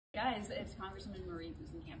guys, it's Congresswoman Marie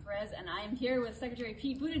Gluesenkamp-Perez, and I am here with Secretary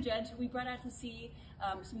Pete Buttigieg, who we brought out to see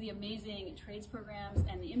some of the amazing trades programs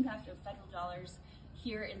and the impact of federal dollars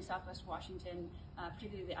here in Southwest Washington,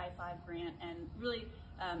 particularly the I-5 grant. And really,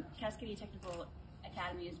 Cascadia Technical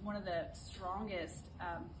Academy is one of the strongest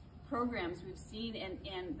programs we've seen,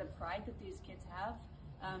 and the pride that these kids have.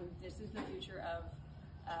 This is the future of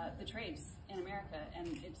the trades in America, and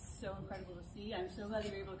it's so incredible to see. I'm so glad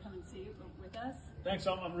you were able to come and see it with us. Thanks.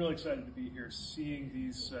 I'm really excited to be here, seeing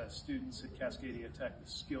these students at Cascadia Tech, the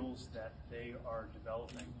skills that they are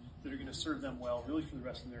developing that are going to serve them well really for the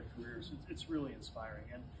rest of their careers. It's really inspiring,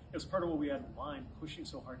 and it's part of what we had in mind, pushing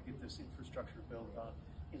so hard to get this infrastructure bill done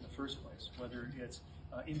in the first place, whether it's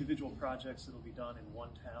individual projects that will be done in one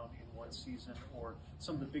town in one season, or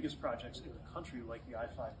some of the biggest projects in the country like the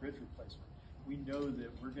I-5 bridge replacement. We know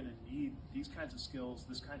that we're going to need these kinds of skills,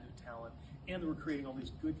 this kind of talent, and that we're creating all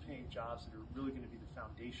these good paying jobs that are really going to be the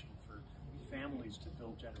foundation for families to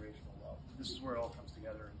build generational wealth. This is where it all comes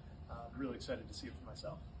together, and I'm really excited to see it for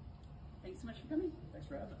myself. Thanks so much for coming. Thanks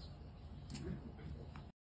for having us.